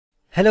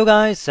Hello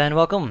guys, and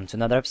welcome to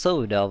another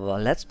episode of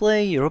Let's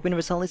Play Europa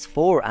Universalis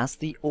 4 as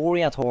the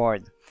Oirat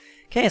Horde.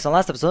 Okay, so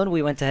last episode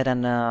we went ahead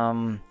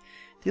and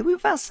did we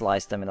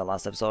vassalize them in the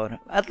last episode?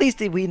 At least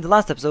in the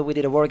last episode we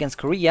did a war against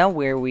Korea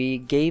where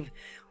we made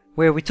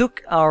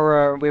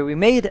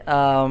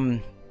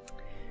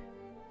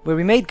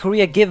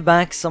Korea give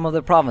back some of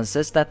the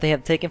provinces that they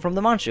have taken from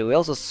the Manchu. We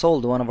also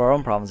sold one of our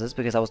own provinces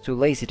because I was too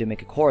lazy to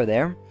make a core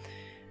there.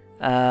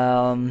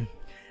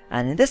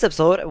 And in this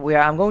episode,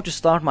 I'm going to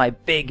start my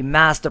big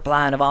master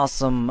plan of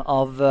awesome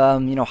of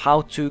you know,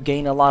 how to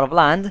gain a lot of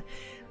land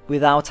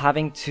without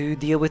having to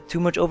deal with too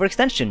much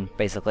overextension,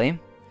 basically.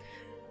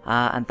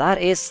 And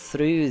that is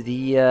through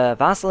the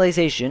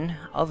vassalization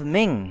of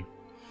Ming.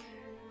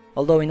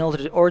 Although in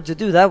order to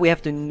do that, we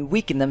have to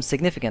weaken them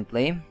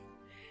significantly.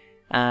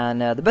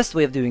 And the best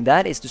way of doing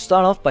that is to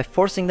start off by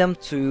forcing them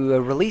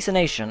to release a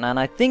nation. And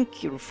I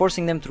think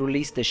forcing them to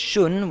release the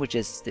Shun, which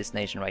is this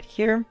nation right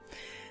here,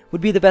 would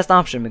be the best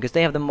option because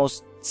they have the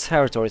most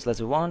territories. Let's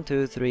do 1,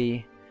 2,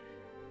 3,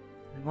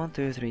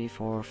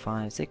 4,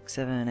 5, 6,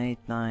 7, 8,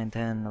 9,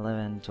 10,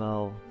 11,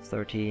 12,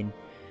 13,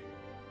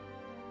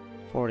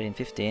 14,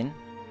 15.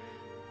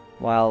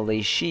 While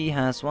the Shi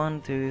has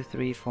 1, 2,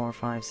 3, 4,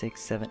 5,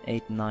 6, 7,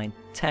 8, 9,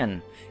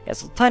 10. Yeah,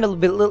 so a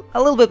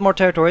little bit more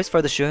territories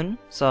for the Shun.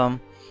 So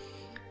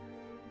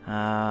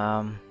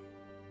I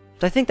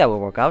think that will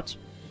work out.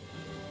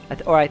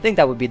 I think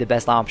that would be the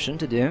best option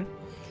to do.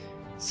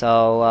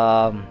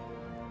 So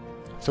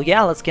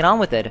yeah, let's get on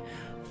with it.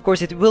 Of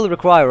course, it will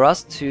require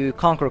us to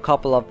conquer a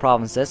couple of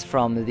provinces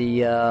from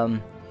the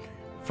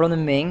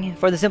Ming,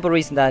 for the simple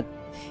reason that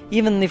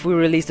even if we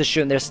release the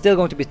Shun, they're still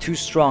going to be too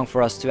strong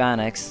for us to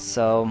annex.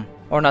 So,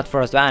 or not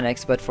for us to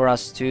annex, but for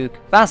us to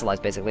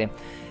vassalize, basically.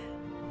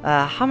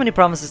 How many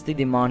provinces did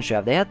the Manchu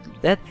have? They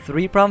had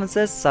 3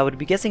 provinces, so I would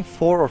be guessing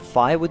 4 or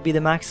 5 would be the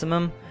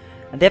maximum.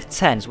 And they have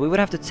 10, so we would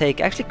have to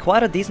take actually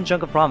quite a decent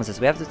chunk of provinces.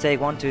 We have to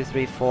take 1, 2,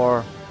 3,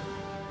 4...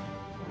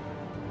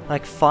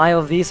 like 5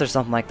 of these or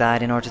something like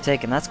that in order to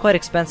take, and that's quite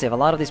expensive. A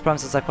lot of these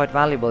provinces are quite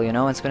valuable, you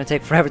know. It's going to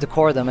take forever to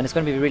core them, and it's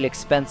going to be really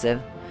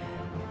expensive.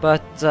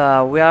 But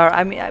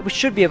we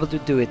should be able to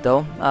do it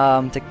though.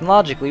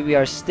 Technologically, we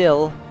are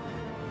still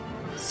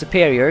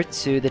superior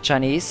to the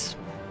Chinese.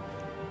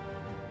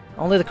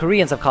 Only the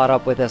Koreans have caught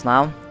up with us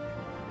now.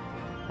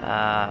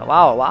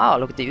 Wow,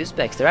 look at the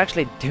Uzbeks. They're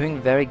actually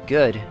doing very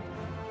good.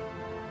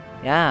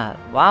 Yeah,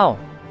 wow.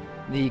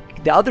 The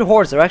other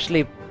hordes are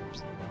actually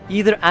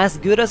either as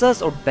good as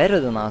us or better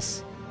than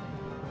us.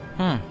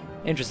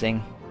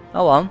 Interesting.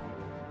 Oh well.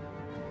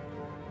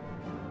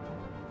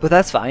 But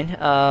that's fine.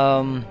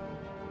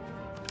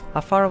 How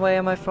far away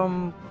am I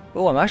from...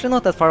 Oh, I'm actually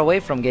not that far away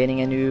from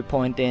gaining a new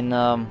point in...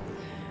 or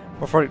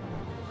for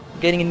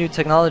getting a new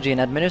technology in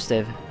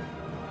administrative.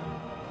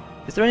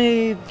 Is there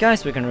any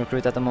guys we can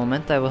recruit at the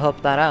moment that will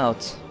help that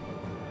out?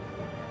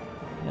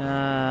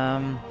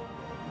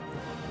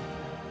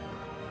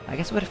 I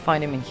guess we'd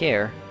find him in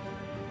here.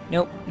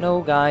 Nope,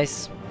 no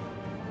guys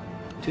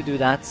to do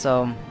that,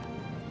 so...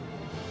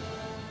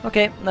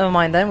 Okay, never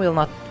mind then, we'll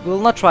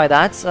not try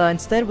that.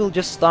 Instead we'll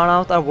just start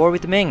out our war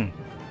with the Ming.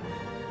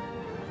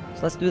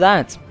 So let's do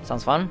that.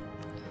 Sounds fun.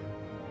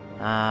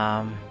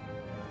 Or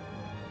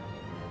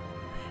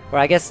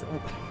I guess...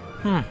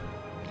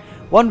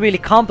 one really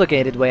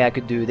complicated way I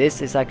could do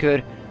this is I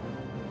could...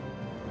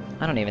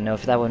 I don't even know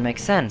if that would make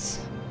sense.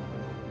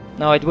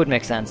 No, it would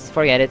make sense.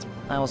 Forget it.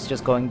 I was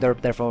just going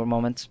derp there for a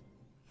moment.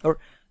 Or...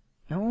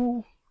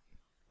 No.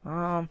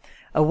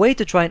 A way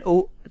to try and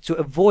to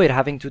avoid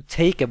having to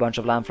take a bunch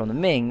of land from the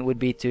Ming would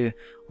be to,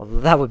 well,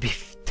 that would be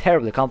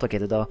terribly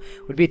complicated though.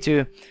 Would be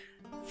to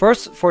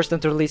first force them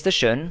to release the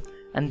Shun,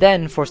 and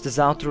then force the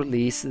Zhao to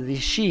release the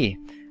Shi,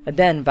 and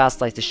then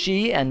vassalize the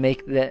Shi and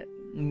make the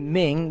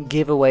Ming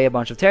give away a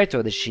bunch of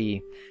territory to the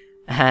Shi,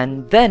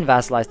 and then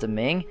vassalize the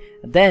Ming,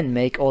 and then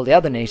make all the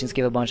other nations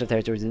give a bunch of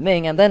territory to the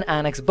Ming, and then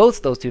annex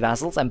both those 2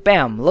 vassals, and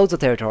bam, loads of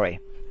territory.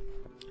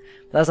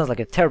 That sounds like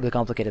a terribly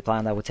complicated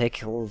plan that would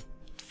take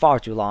far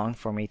too long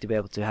for me to be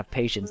able to have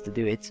patience to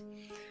do it.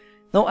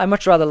 No, I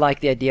much rather like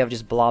the idea of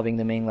just blobbing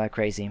the Ming like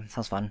crazy.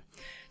 Sounds fun.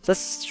 So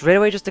let's straight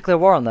away just declare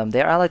war on them.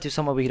 They're allied to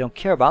someone we don't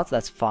care about, so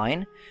that's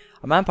fine.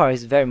 Our manpower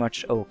is very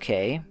much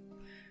okay.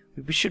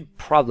 We should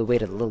probably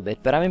wait a little bit,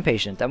 but I'm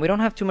impatient. And we don't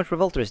have too much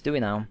revolters, do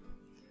we now?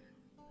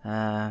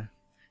 No,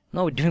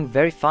 we're doing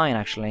very fine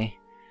actually.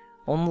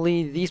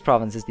 Only these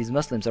provinces, these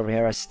Muslims over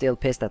here, are still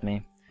pissed at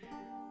me.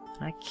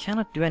 I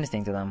cannot do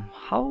anything to them.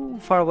 How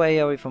far away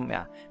are we from...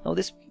 Yeah. No,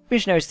 this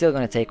missionary is still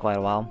going to take quite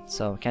a while,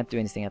 so can't do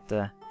anything at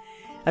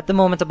the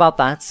moment about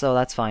that, so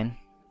that's fine.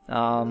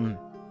 So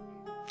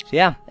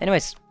yeah,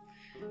 anyways,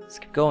 let's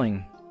keep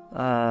going.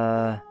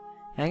 I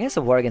guess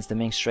a war against the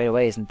Ming straight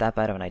away isn't that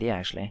bad of an idea,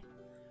 actually.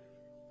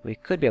 We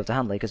could be able to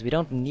handle it, because we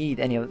don't need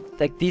any of...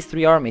 Like, these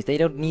 3 armies, they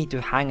don't need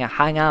to hang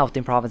out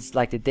in provinces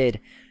like they did,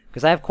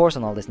 because I have cores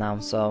on all this now,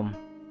 so...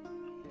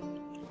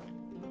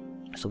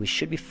 So we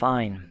should be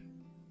fine.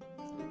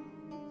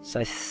 So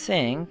I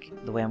think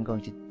the way I'm going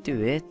to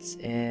do it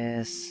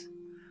is...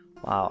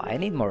 Wow, I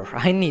need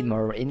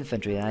more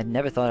infantry. I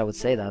never thought I would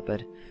say that,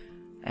 but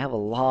I have a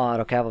lot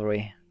of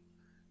cavalry.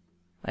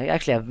 I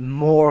actually have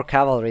more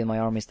cavalry in my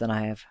armies than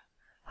I have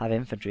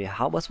infantry.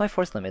 What's my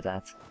force limit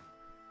at?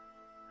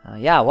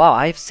 Yeah, wow,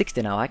 I have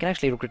 60 now. I can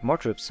actually recruit more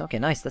troops. Okay,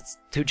 nice. Let's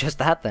do just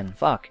that then.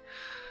 Fuck.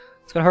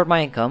 It's gonna hurt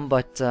my income,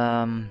 but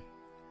I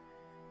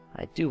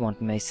do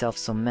want myself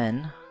some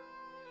men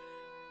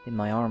in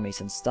my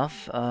armies and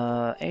stuff.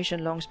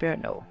 Asian long spear?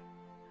 No.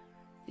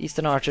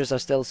 Eastern archers are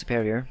still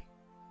superior.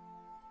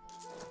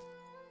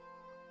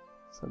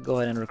 So go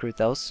ahead and recruit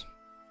those.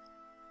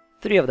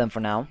 3 of them for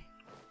now.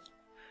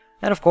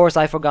 And of course,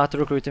 I forgot to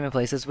recruit them in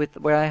places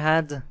where I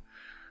had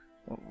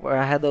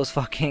those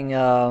fucking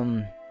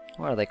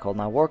what are they called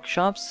now?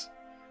 Workshops?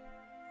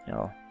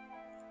 No.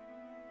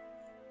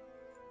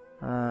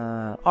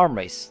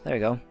 Armories. There you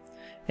go.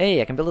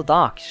 Hey, I can build a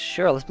dock.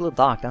 Sure, let's build a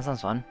dock. That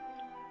sounds fun.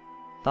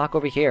 Dock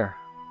over here.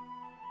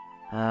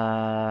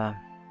 Yeah,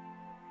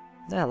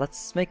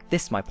 let's make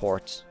this my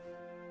port.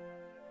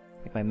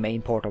 Like my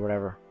main port or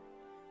whatever.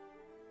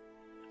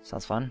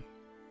 Sounds fun.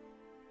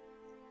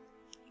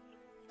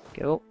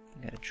 Go.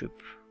 Got a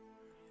troop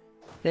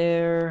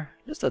there.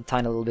 Just a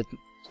tiny little bit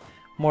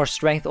more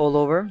strength all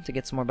over to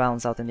get some more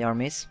balance out in the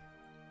armies.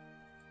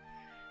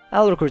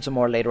 I'll recruit some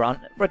more later on.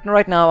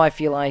 Right now I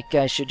feel like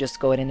I should just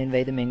go ahead and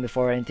invade the Ming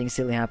before anything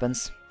silly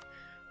happens.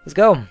 Let's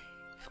go!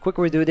 The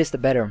quicker we do this, the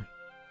better.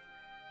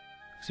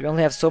 So we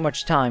only have so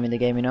much time in the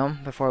game, you know,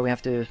 before we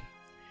have to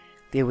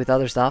deal with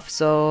other stuff.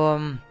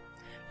 So,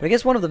 but I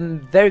guess one of the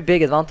very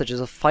big advantages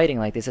of fighting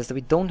like this is that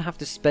we don't have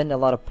to spend a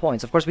lot of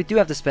points. Of course, we do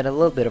have to spend a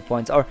little bit of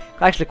points, or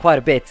actually quite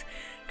a bit.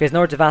 Because in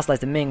order to vassalize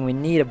the Ming, we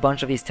need a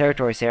bunch of these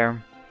territories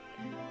here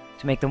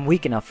to make them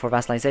weak enough for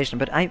vassalization.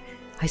 But I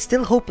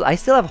still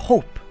have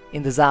hope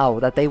in the Zhao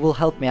that they will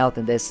help me out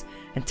in this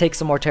and take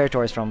some more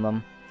territories from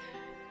them.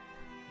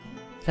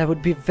 That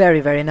would be very,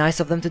 very nice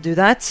of them to do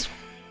that.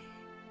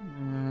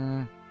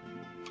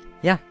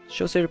 Yeah,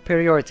 show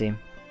superiority.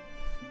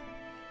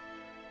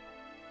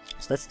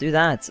 So let's do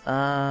that.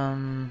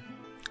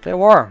 Clear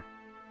war.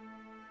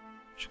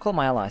 Should call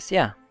my allies.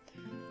 Yeah,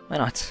 why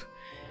not?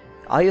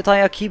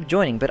 Ayutthaya keep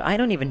joining, but I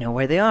don't even know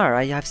where they are.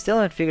 I have still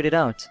haven't figured it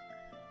out.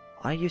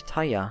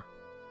 Ayutthaya.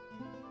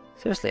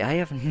 Seriously, I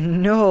have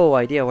no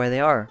idea where they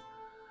are.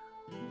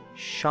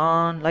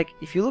 Shan, like,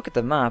 if you look at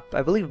the map,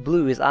 I believe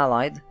blue is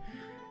allied.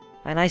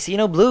 And I see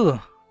no blue.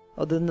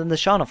 Other than the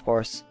Shan, of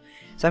course.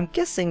 So I'm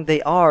guessing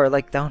they are,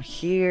 like, down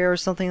here or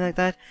something like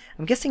that.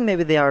 I'm guessing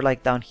maybe they are,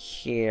 like, down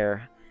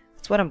here.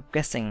 That's what I'm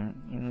guessing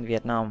in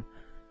Vietnam.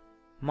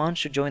 Mon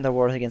should join the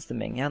war against the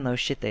Ming. Yeah, no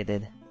shit they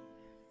did.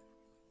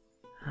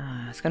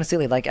 It's kind of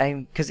silly, like,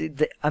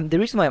 the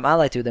reason why I'm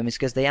allied to them is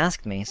because they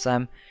asked me,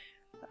 so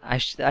I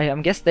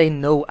guess they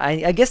know.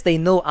 I guess they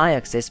know I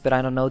exist, but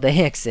I don't know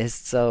they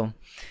exist. So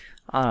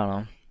I don't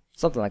know,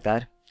 something like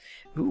that.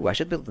 Ooh, I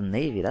should build a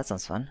navy. That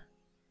sounds fun.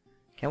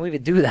 Can we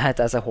even do that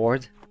as a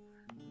horde?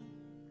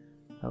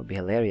 That would be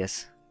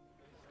hilarious.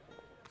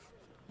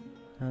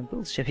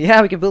 Build ship.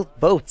 Yeah, we can build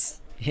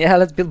boats. Yeah,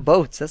 let's build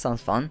boats. That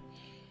sounds fun.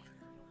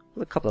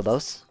 Build a couple of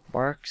those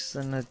barks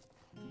and a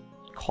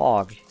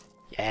cog.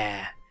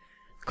 Yeah,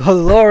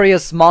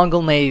 glorious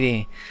Mongol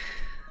navy.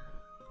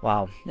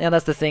 Wow, yeah,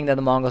 that's the thing that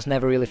the Mongols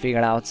never really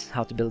figured out,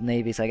 how to build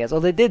navies, I guess.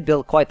 Well, they did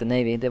build quite the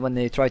navy when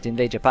they tried to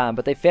invade Japan,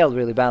 but they failed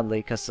really badly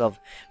because of...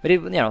 But, you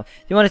know,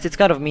 to be honest, it's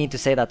kind of mean to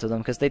say that to them,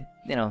 because they,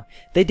 you know,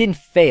 they didn't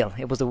fail.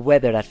 It was the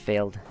weather that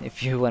failed,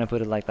 if you want to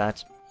put it like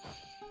that.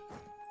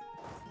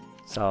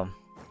 So,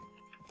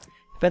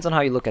 depends on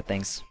how you look at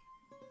things.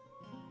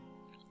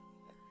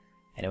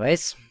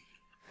 Anyways.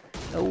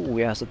 Oh,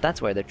 yeah, so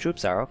that's where the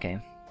troops are, okay.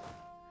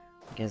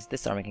 I guess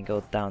this army can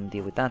go down and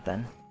deal with that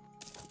then.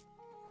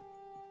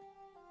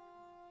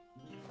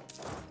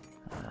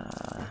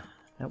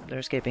 Nope, they're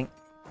escaping.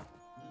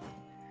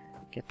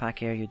 Get back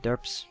here, you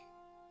derps.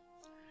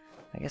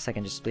 I guess I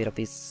can just split up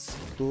these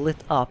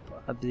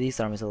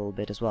armies a little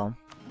bit as well.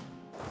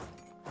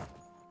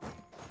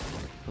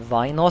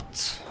 Why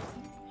not?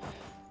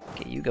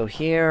 Okay, you go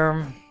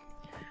here.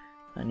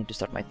 I need to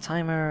start my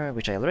timer,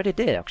 which I already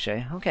did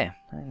actually. Okay,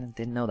 I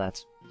didn't know that.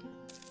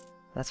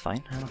 That's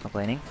fine, I'm not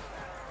complaining.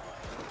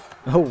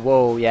 Oh,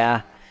 whoa,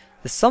 yeah.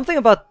 There's something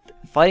about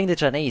fighting the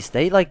Chinese.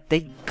 They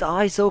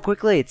die so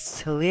quickly.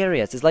 It's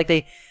hilarious. It's like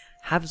they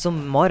have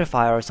some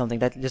modifier or something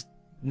that just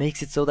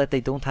makes it so that they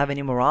don't have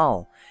any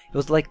morale. It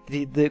was like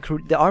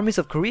the armies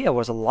of Korea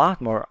was a lot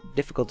more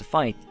difficult to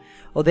fight.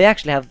 Oh, they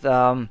actually have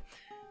the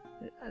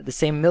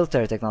same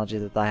military technology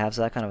that I have,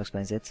 so that kind of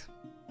explains it.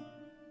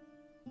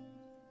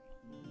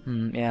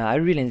 Yeah, I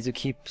really need to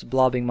keep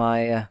blobbing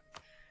my...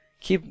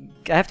 I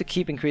have to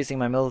keep increasing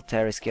my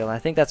military skill. I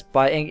think that's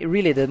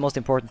really the most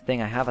important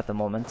thing I have at the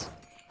moment.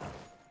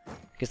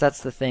 Because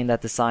that's the thing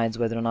that decides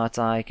whether or not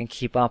I can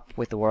keep up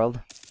with the world.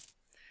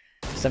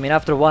 So I mean,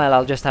 after a while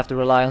I'll just have to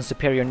rely on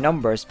superior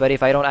numbers, but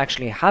if I don't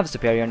actually have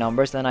superior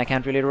numbers, then I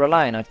can't really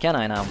rely on it, can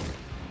I now?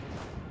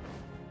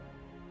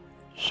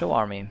 Show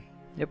army.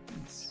 Yep.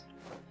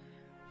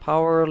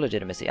 Power,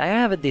 legitimacy. I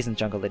have a decent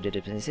chunk of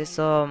legitimacy,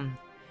 so...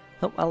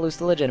 Nope, I'll lose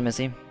the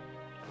legitimacy.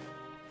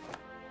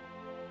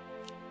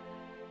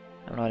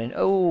 They're not in.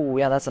 Oh,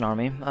 yeah, that's an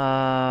army.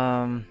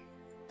 I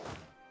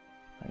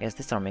guess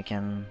this army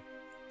can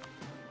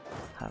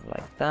have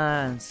like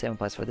that, and 7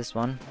 points for this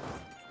one.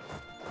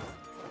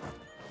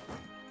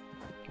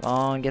 Come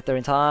on, get there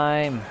in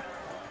time.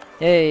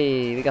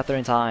 Yay, we got there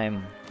in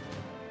time.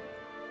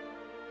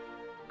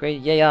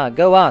 Great, yeah,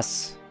 go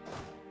us!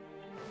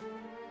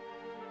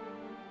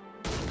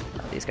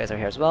 These guys are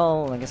here as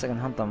well. I guess I can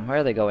hunt them. Where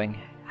are they going?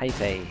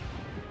 Haifei.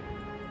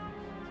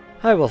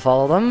 I will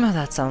follow them.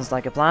 That sounds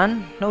like a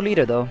plan. No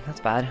leader though.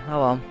 That's bad. Oh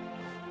well.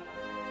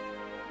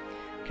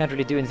 Can't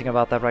really do anything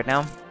about that right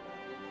now.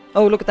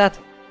 Oh, look at that!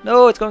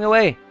 No, it's going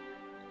away!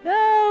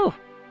 No!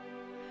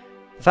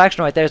 The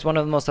faction right there is one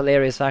of the most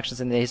hilarious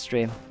factions in the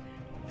history.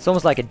 It's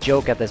almost like a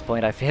joke at this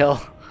point, I feel.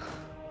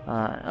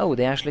 Oh,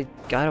 they actually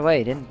got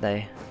away, didn't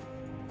they?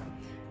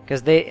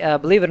 Because they,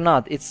 believe it or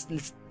not, it's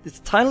a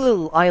tiny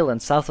little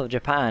island south of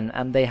Japan,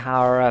 and they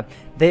are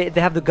they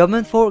have the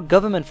government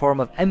form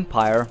of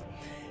empire,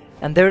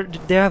 and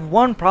they have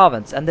one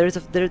province, and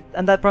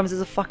and that province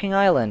is a fucking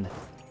island.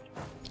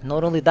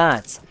 Not only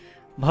that,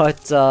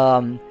 but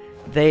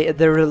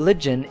their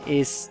religion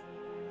is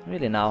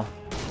really now.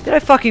 Did I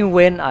fucking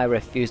win? I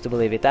refuse to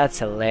believe it. That's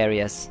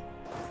hilarious.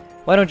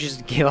 Why don't you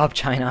just give up,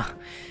 China?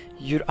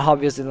 You're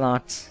obviously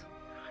not.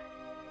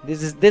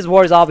 This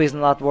war is obviously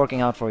not working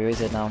out for you,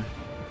 is it now?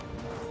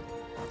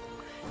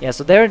 Yeah,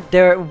 so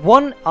they're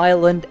one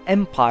island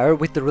empire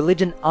with the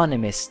religion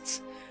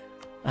animists.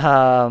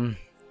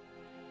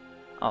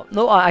 Oh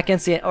no, I can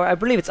see it, or I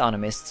believe it's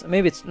animists.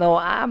 Maybe it's no.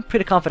 I'm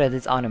pretty confident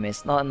it's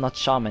animists, not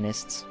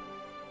shamanists.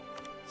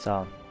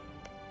 So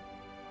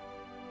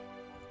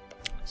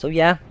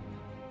yeah.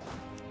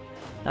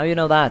 Now you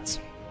know that.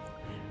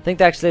 I think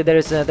actually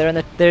there's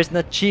an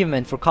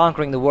achievement for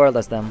conquering the world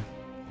as them.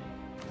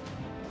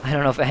 I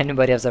don't know if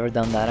anybody has ever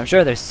done that. I'm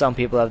sure there's some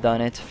people who have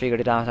done it, figured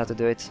it out how to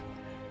do it.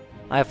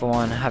 I for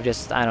one have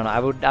just, I don't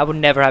know, I would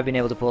never have been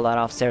able to pull that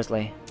off,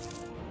 seriously.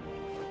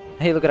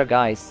 Hey, look at our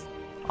guys.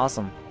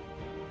 Awesome.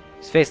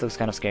 His face looks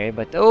kind of scary,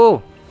 but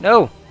oh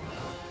no!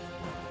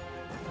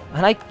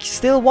 And I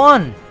still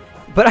won!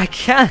 But I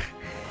can't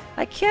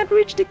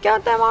reach the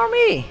goddamn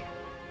army!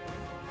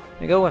 Here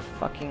we go, with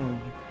fucking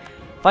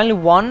finally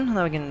won,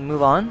 now we can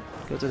move on.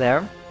 Go to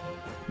there.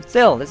 But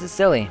still, this is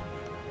silly.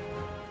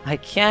 I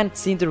can't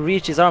seem to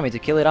reach his army to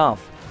kill it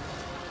off.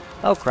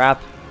 Oh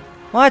crap.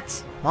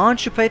 What?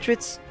 Manchu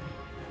Patriots?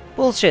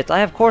 Bullshit, I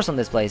have course on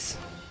this place.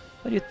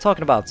 What are you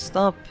talking about?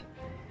 Stop.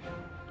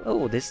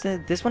 Oh, this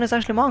one is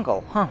actually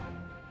Mongol, huh?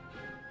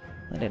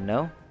 I didn't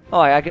know. Oh,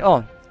 I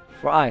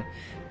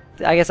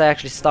guess I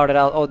actually started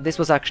out. Oh, this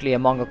was actually a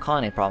Mongol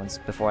Khanate province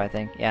before, I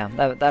think. Yeah,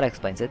 that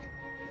explains it.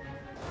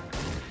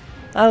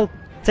 I'll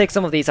take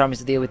some of these armies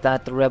to deal with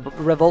that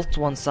revolt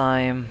once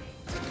I'm.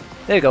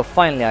 There you go.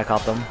 Finally, I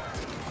caught them.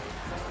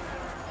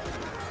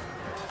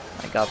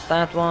 I got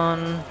that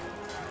one.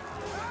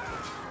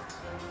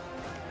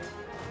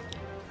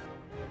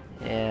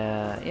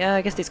 Yeah,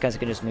 I guess these guys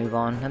can just move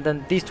on, and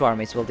then these two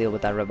armies will deal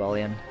with that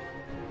rebellion.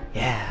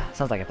 Yeah,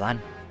 sounds like a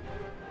plan.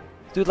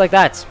 Let's do it like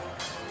that.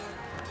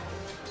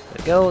 There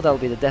we go, that'll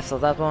be the death of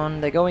that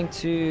one. They're going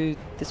to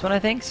this one, I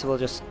think, so we'll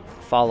just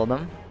follow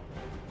them.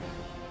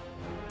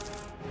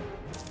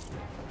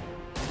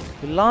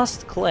 We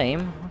lost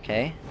claim,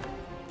 okay.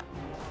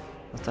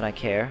 Not that I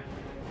care.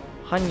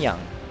 Hanyang.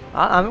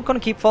 I'm gonna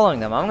keep following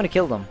them, I'm gonna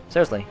kill them,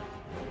 seriously.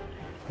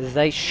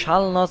 They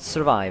shall not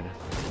survive.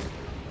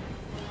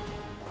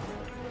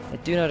 I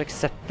do not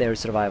accept their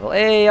survival.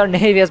 Hey, our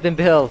navy has been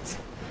built!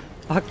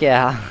 Fuck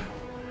yeah!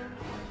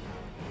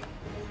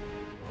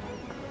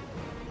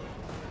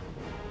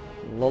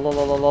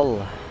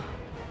 Lol.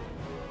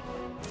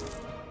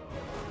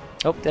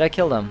 Oh, did I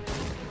kill them?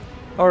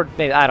 Or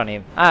maybe, I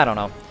don't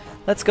know.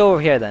 Let's go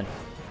over here then.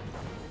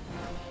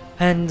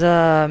 And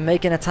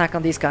make an attack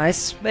on these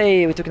guys.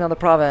 Hey, we took another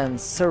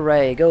province.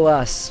 Hooray, go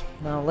us.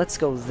 Now let's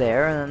go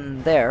there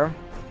and there.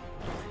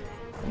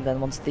 And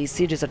then once these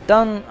sieges are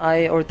done,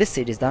 or this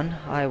siege is done,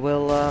 I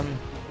will,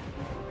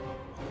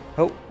 oh,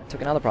 I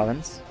took another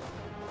province.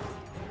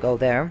 Go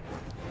there.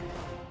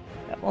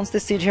 Yeah, once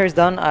this siege here is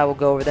done, I will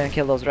go over there and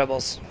kill those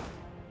rebels.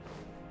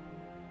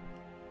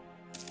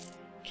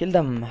 Kill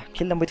them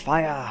with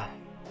fire.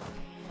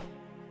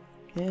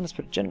 Okay, let's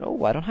put a general.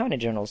 Oh, I don't have any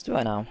generals, do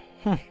I now?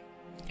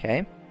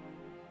 Okay.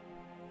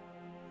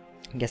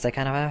 Guess I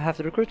kind of have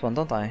to recruit one,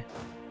 don't I?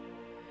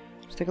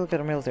 Let's take a look at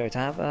our military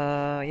tab.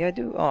 Yeah, I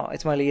do. Oh,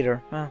 it's my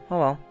leader. Oh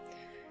well.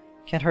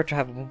 Can't hurt to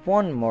have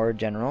one more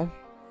general.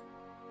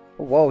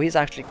 Oh, whoa, he's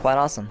actually quite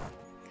awesome.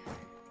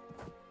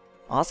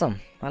 Awesome.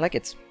 I like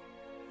it.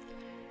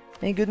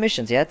 Any good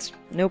missions yet?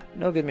 Nope,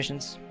 no good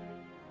missions.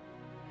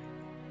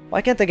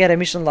 Why can't I get a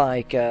mission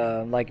like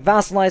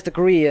vassalize the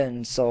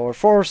Koreans or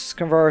force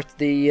convert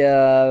the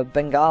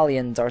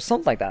Bengalians or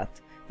something like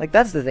that? Like,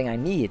 that's the thing I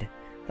need.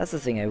 That's the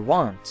thing I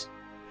want.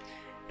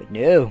 But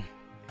no.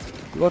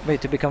 You want me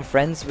to become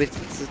friends with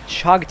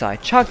Chagtai?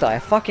 Chagtai, a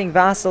fucking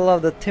vassal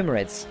of the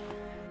Timurids.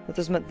 What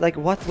does like,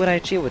 what would I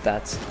achieve with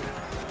that?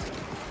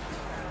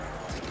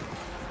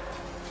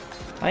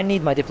 I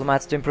need my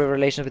diplomats to improve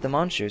relations with the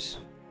Manchus.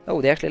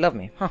 Oh, they actually love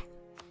me. Huh.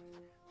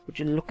 Would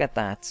you look at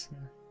that?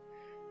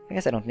 I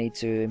guess I don't need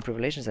to improve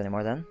relations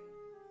anymore then.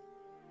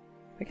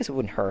 I guess it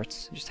wouldn't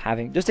hurt. Just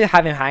to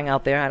have him hang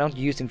out there. I don't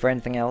use him for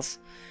anything else.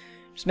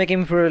 Just make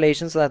him improve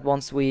relations so that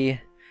once the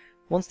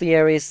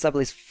area is, I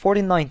believe,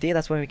 1490,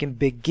 that's when we can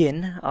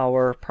begin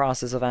our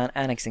process of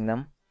annexing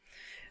them.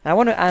 And I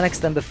want to annex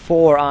them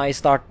before I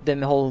start the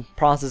whole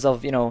process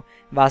of, you know,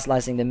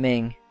 vassalizing the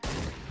Ming.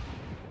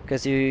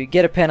 Because you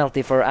get a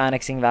penalty for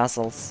annexing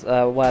vassals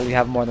while you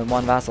have more than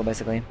one vassal,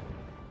 basically.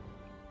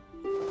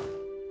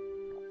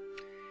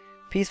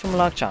 Peace from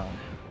Lakchang.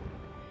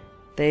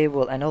 They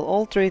will annul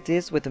all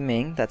treaties with the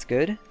Ming, that's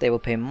good. They will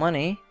pay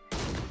money.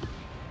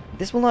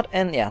 This will not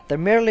end, yeah, they're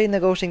merely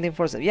negotiating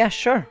for us. Yeah,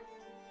 sure.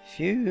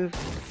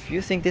 If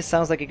you think this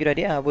sounds like a good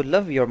idea, I would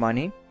love your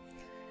money.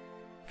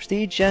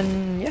 Prestige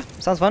and, yeah,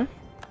 sounds fun.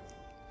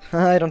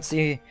 I don't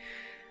see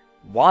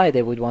why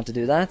they would want to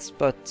do that,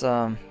 but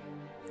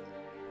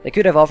they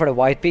could have offered a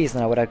white piece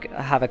and I would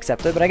have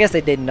accepted, but I guess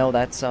they didn't know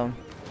that, so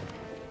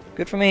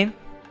good for me.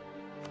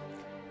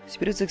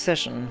 Disputed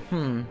succession.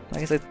 I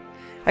guess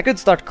I could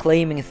start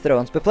claiming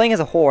thrones, but playing as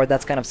a horde,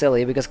 that's kind of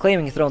silly, because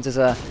claiming thrones is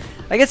a...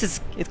 I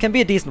guess it can be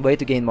a decent way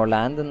to gain more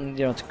land, and,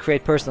 you know, to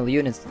create personal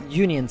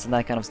unions and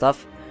that kind of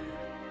stuff.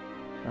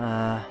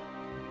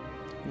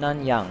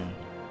 Nanyang.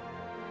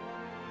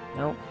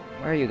 No,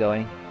 where are you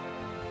going?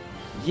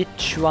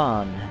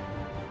 Yichuan.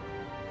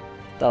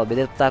 That'll be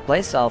that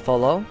place, I'll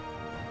follow.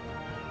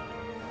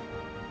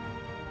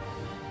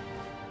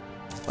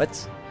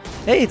 What?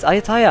 Hey, it's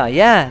Ayutthaya!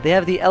 Yeah, they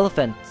have the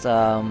elephant,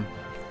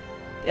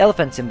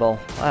 elephant symbol.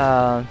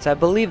 So I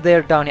believe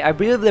they're down here. I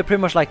believe they're pretty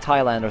much like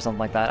Thailand or something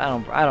like that. I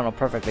don't know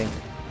perfectly.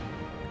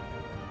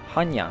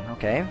 Hanyang,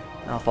 okay.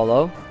 I'll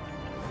follow.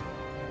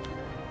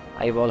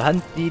 I will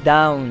hunt thee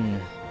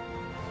down.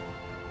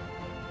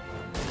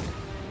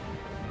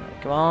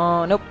 Come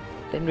on. Nope.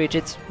 Didn't reach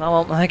it.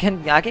 Oh well, I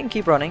can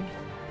keep running.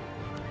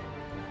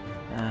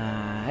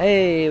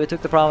 Hey, we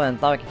took the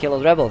province. Now I can kill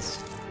those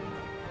rebels.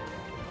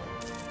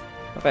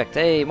 Perfect.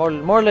 Hey, more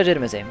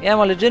legitimacy. Yeah,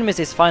 more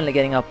legitimacy is finally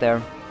getting up there.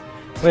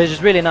 Which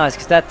is really nice,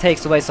 because that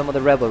takes away some of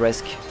the rebel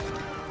risk.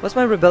 What's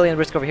my rebellion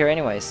risk over here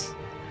anyways?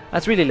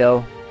 That's really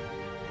low.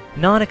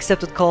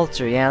 Non-accepted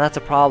culture, yeah, that's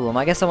a problem.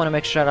 I guess I want to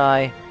make sure that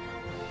I...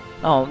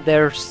 Oh,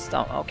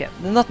 oh, okay.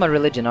 They're not my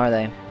religion, are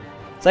they?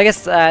 So I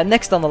guess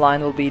next on the line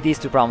will be these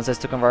two provinces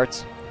to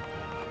convert.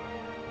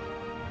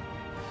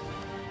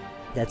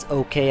 That's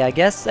okay, I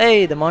guess.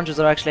 Hey, the monsters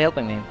are actually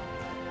helping me.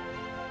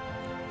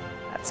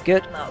 That's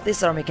good. Now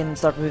this army can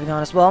start moving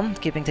on as well,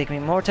 taking me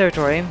more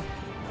territory.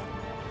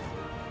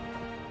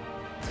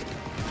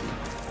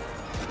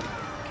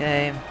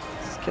 Okay,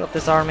 let's kill off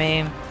this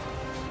army.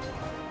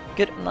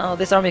 Good. Now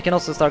this army can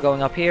also start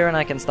going up here, and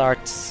I can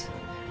start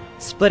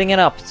splitting it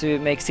up to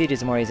make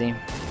sieges more easy.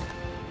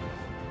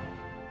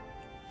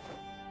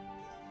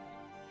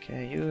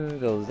 Okay, you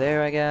go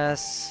there, I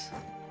guess.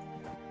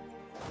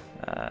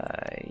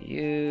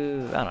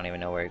 I don't even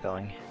know where you're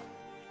going.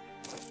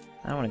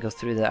 I don't want to go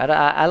through there.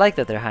 I like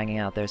that they're hanging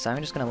out there, so I'm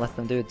just gonna let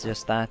them do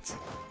just that.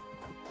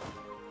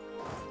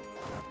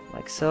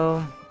 Like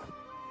so.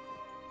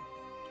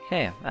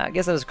 Okay, I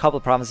guess there's a couple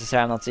of provinces here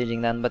I'm not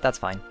sieging then, but that's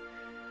fine.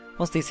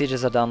 Once these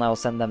sieges are done, I will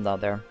send them down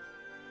there.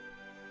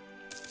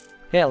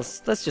 Okay,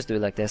 let's just do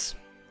it like this.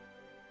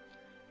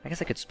 I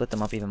guess I could split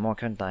them up even more,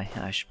 couldn't I?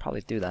 I should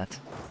probably do that.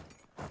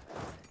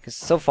 Because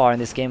so far in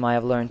this game I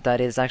have learned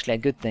that it is actually a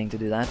good thing to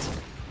do that.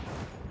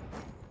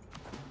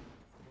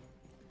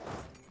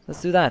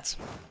 Let's do that.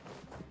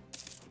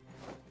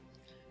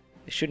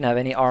 We shouldn't have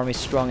any army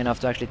strong enough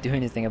to actually do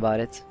anything about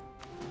it.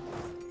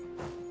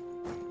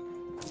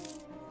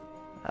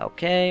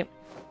 Okay,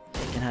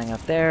 they can hang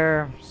out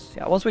there. So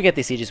yeah, once we get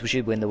these sieges, we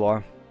should win the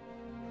war.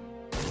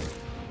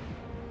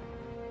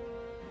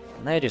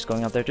 And they're just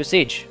going up there to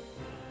siege.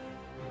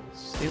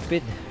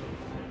 Stupid.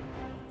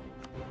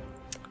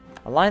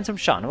 Alliance from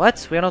Shan.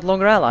 What? We are not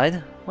longer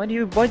allied? Why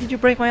did you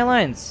break my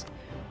alliance?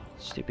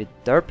 Stupid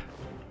derp.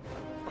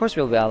 Of course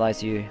we'll be allies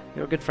to you.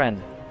 You're a good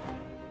friend.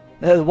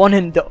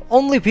 The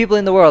only people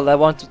in the world that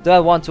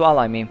want to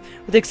ally me,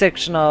 with the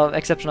exception of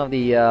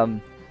the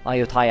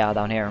Ayutthaya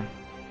down here.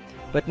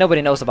 But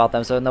nobody knows about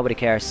them, so nobody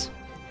cares.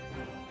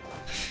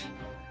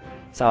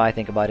 That's how I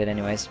think about it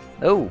anyways.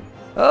 Oh!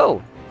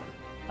 Oh!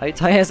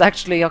 Ayutthaya is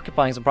actually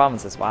occupying some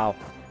provinces, wow.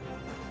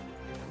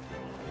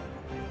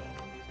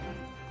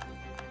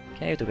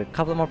 Okay, we took a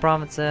couple more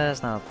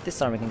provinces. Now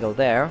this army can go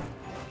there.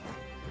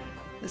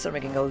 This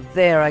army can go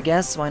there, I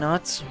guess, why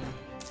not?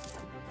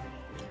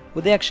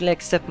 Would they actually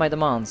accept my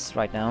demands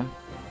right now?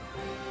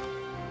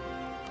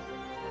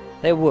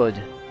 They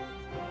would.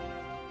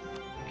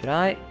 Could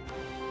I?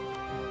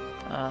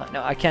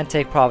 No, I can't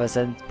take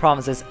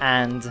provinces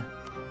and...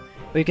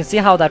 But you can see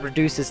how that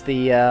reduces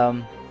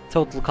the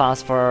total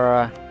cost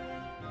for...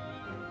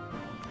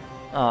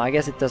 Oh, I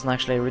guess it doesn't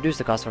actually reduce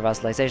the cost for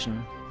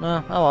vassalization.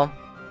 Oh well.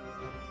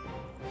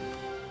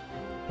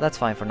 That's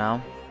fine for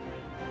now.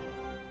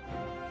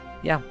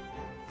 Yeah.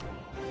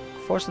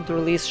 Force them to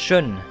release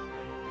Shun.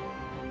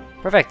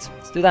 Perfect,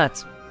 let's do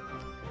that.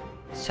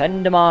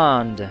 Send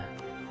demand.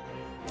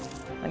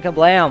 And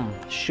kablam!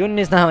 Shun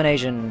is now a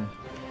nation.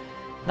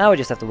 Now we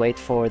just have to wait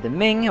for the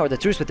Ming, or the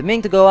truce with the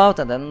Ming to go out,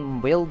 and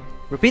then we'll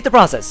repeat the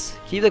process.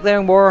 Keep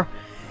declaring war,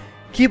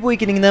 keep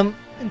weakening them,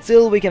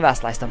 until we can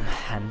vassalize them.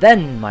 And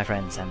then, my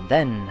friends, and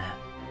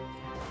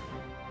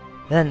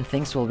then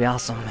things will be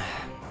awesome.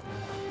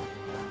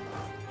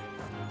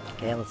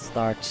 Okay, let's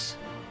start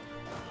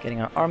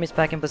getting our armies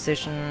back in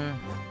position.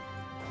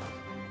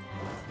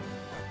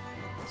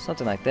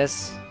 Something like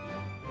this.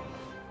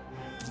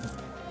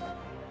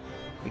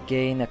 We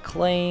gain a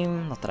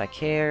claim, not that I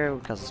care,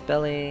 because it's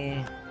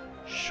belly.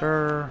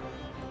 Sure.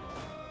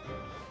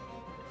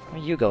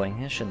 Where are you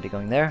going? You shouldn't be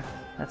going there.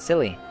 That's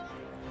silly.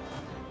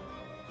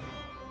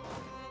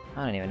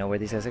 I don't even know where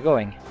these guys are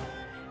going.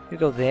 You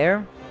go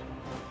there.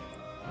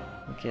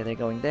 Okay, they're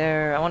going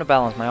there. I want to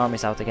balance my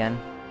armies out again.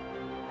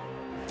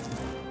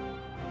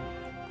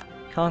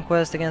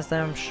 Conquest against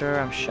them? Sure,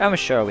 I'm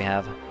sure we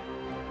have.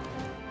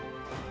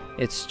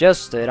 It's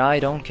just that I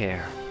don't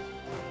care.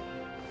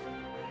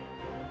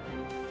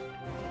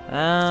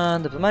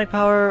 And diplomatic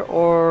power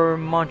or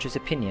Manchu's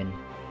opinion.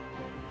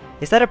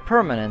 Is that a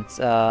permanent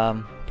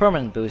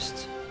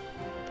boost?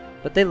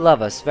 But they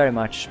love us very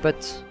much.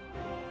 But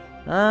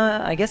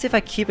I guess if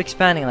I keep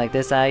expanding like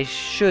this, I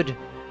should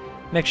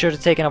make sure to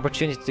take an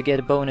opportunity to get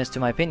a bonus to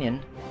my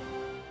opinion.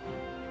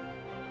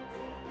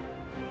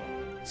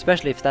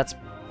 Especially if that's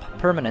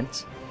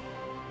permanent.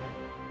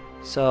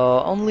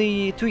 So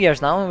only 2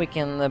 years now and we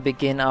can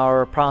begin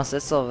our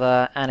process of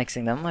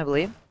annexing them, I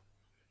believe.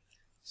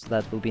 So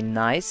that will be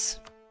nice.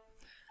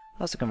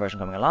 How's the conversion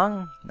coming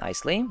along?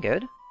 Nicely,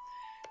 good.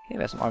 Okay, we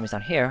have some armies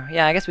down here.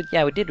 Yeah, I guess we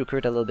did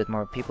recruit a little bit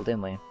more people,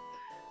 didn't we?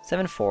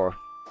 7-4.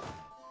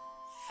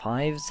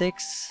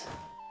 5-6.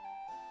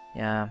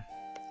 Yeah.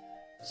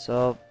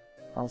 So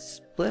I'll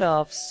split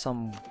off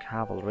some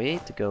cavalry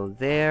to go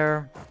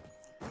there.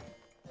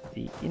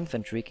 The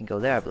infantry can go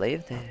there, I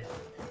believe.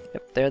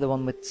 Yep, they're the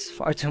one with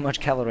far too much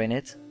cavalry in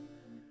it.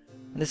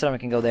 And this army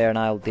can go there and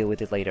I'll deal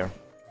with it later.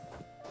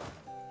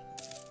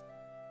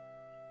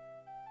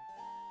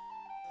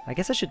 I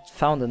guess I should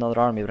found another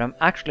army, but I'm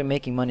actually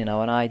making money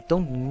now and I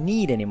don't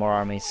need any more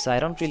armies, so I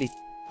don't really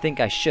think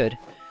I should.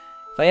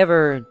 If I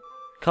ever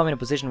come in a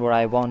position where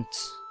I want...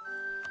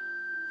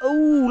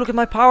 Oh, look at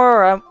my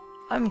power!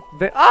 I'm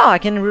very... I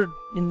can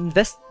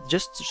invest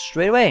just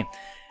straight away.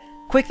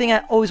 Quick thing I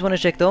always want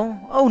to check though.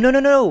 Oh,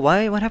 no.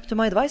 Why? What happened to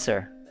my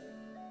advisor?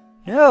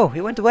 No,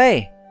 he went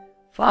away.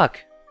 Fuck.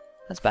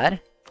 That's bad.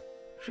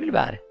 It's really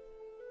bad.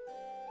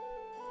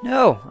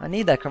 No, I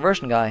need that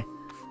conversion guy.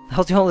 That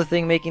was the only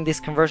thing making this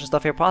conversion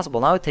stuff here possible.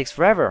 Now it takes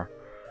forever.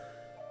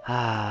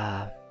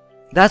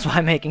 That's why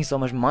I'm making so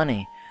much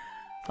money.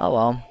 Oh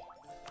well.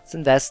 Let's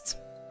invest.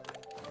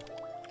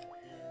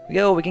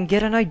 Yo, we can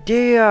get an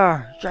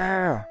idea!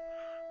 Yeah!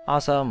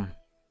 Awesome.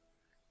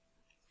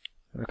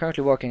 We're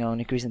currently working on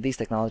increasing these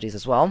technologies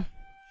as well.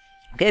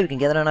 Okay, we can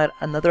get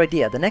another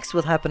idea. The next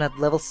will happen at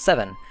level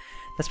 7.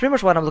 That's pretty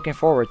much what I'm looking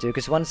forward to,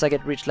 because once I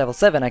reach level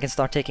 7, I can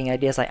start taking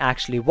ideas I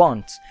actually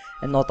want,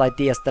 and not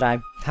ideas that I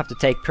have to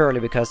take purely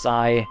because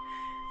I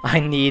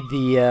need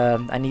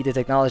the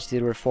technology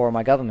to reform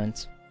my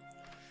government.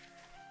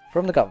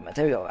 From the government,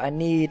 there we go. I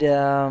need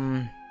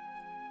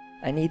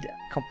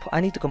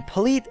to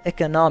complete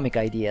economic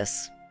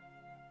ideas.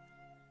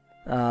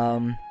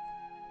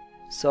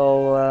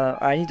 So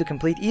I need to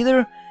complete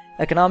either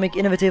economic,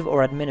 innovative,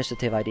 or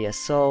administrative ideas.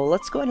 So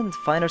let's go ahead and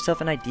find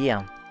ourselves an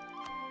idea.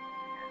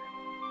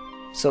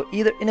 So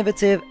either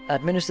innovative,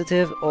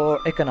 administrative, or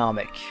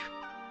economic.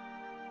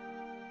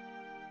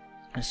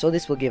 And so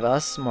this will give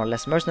us more or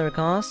less mercenary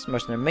costs,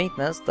 mercenary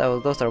maintenance.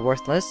 Those are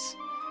worthless.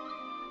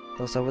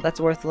 That's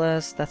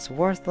worthless. That's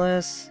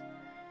worthless.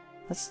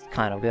 That's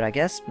kind of good, I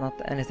guess. Not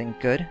anything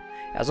good.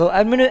 Yeah, so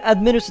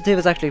administrative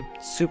is actually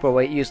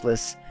super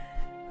useless.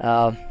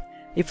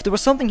 If there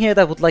was something here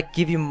that would like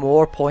give you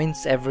more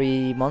points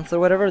every month or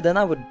whatever, then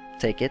I would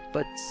take it.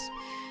 But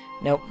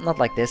no, not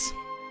like this.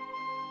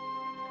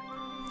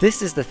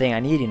 This is the thing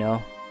I need, you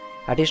know.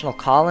 Additional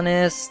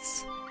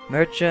colonists,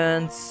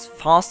 merchants,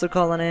 foster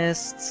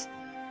colonists,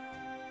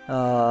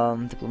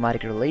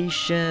 diplomatic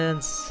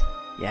relations.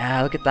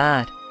 Yeah, look at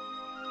that.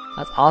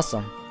 That's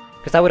awesome.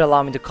 Because that would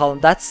allow me to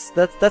colonize.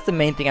 That's the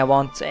main thing I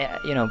want,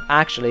 you know,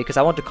 actually, because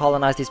I want to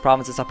colonize these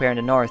provinces up here in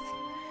the north.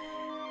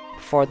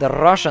 Before the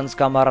Russians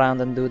come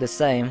around and do the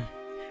same.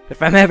 But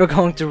if I'm ever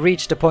going to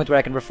reach the point where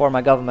I can reform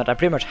my government, I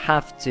pretty much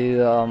have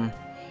to,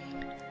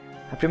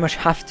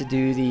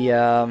 do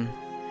the,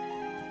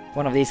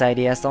 one of these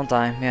ideas, don't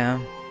I? Yeah.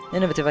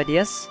 Innovative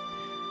ideas.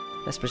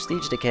 Less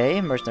prestige decay,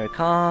 mercenary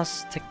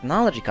costs,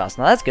 technology costs.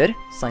 Now that's good.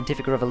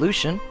 Scientific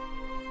revolution.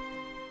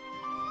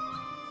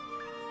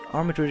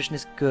 Army tradition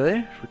is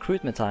good.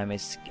 Recruitment time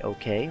is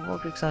okay.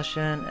 Work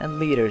succession and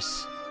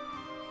leaders.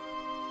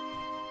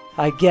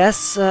 I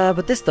guess,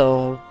 but this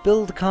though.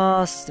 Build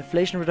costs,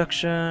 inflation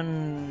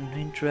reduction,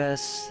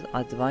 interest,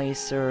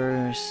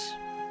 advisors.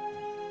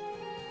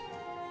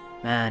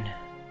 Man.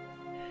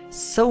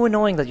 So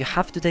annoying that you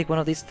have to take one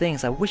of these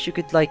things. I wish you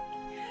could like...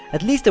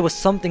 At least there was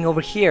something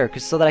over here,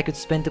 so that I could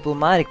spend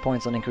diplomatic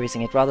points on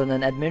increasing it rather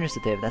than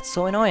administrative. That's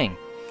so annoying.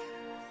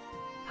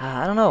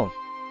 I don't know.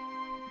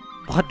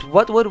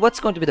 What's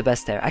going to be the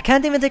best there? I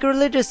can't even take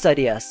religious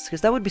ideas,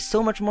 because that would be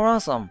so much more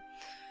awesome.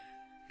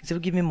 Because it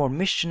would give me more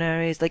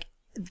missionaries. Like,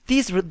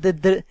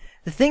 the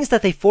things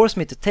that they force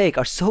me to take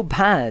are so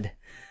bad.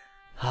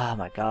 Oh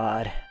my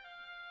god.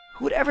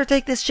 Who would ever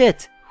take this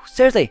shit?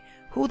 Seriously,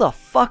 who the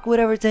fuck would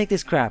ever take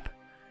this crap?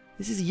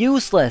 This is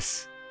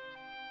useless.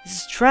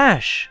 This is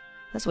trash.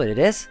 That's what it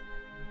is.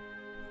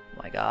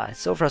 Oh my god, it's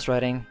so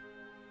frustrating.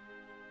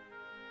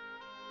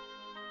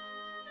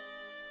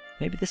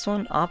 Maybe this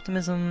one,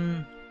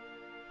 optimism,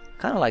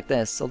 kind of like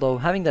this. Although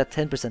having that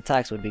 10%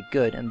 tax would be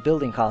good, and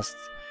building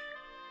costs.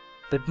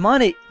 But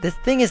money, the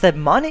thing is that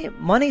money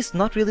is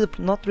not really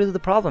the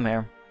problem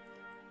here.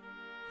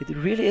 It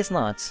really is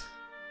not.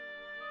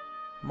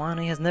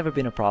 Money has never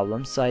been a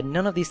problem, so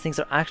none of these things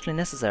are actually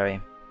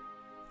necessary.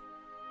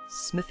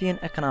 Smithian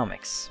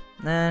economics.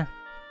 Nah.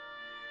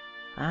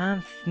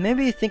 I'm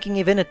maybe thinking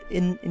even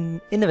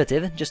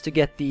innovative, just to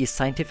get the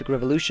scientific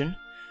revolution,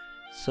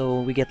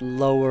 so we get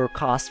lower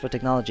costs for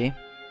technology.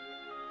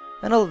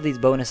 And all of these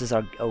bonuses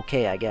are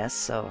okay, I guess.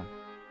 So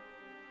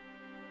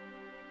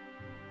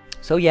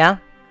yeah.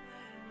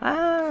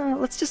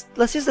 Let's just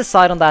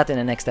decide on that in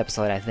the next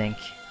episode, I think.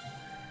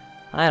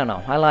 I don't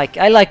know. I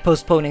like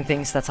postponing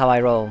things. That's how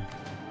I roll.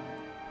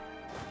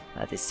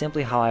 That is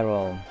simply how I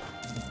roll.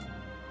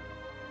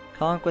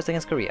 Conquest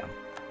against Korea.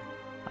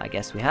 I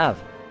guess we have.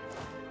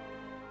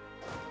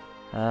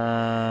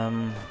 How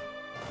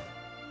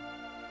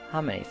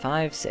many?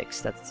 5,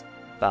 6. That's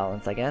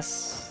balanced, I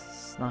guess.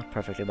 It's not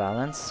perfectly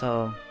balanced,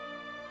 so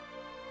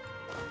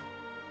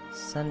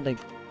send the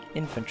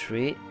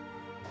infantry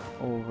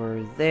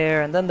over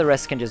there, and then the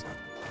rest can just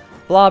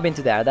blob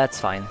into there.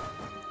 That's fine.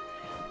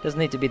 Doesn't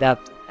need to be that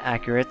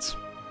accurate.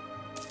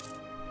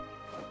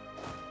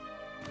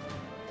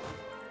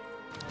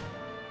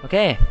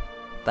 Okay,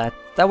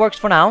 that works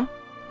for now.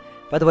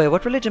 By the way,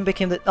 what religion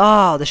became the...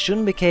 Oh, the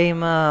Shun became...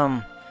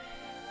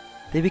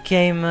 They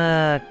became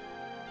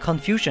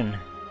Confucian.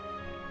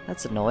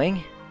 That's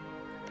annoying.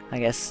 I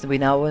guess we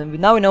now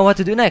know what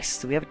to do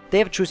next. They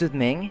have a truce with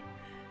Ming,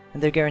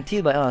 and they're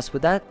guaranteed by us.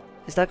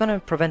 Is that gonna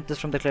prevent us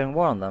from declaring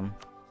war on them?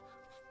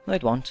 No,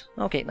 it won't.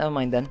 Okay, never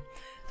mind then.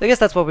 So I guess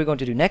that's what we're going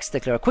to do next.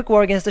 Declare a quick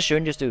war against the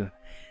Shun, just to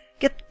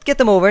get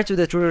them over to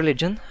the true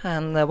religion.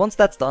 And once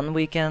that's done,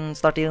 we can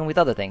start dealing with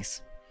other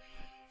things.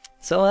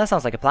 So that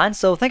sounds like a plan.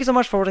 So thank you so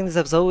much for watching this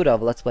episode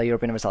of Let's Play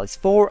Europa Universalis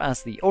 4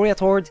 as the Oirat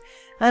Horde.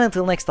 And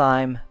until next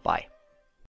time, bye.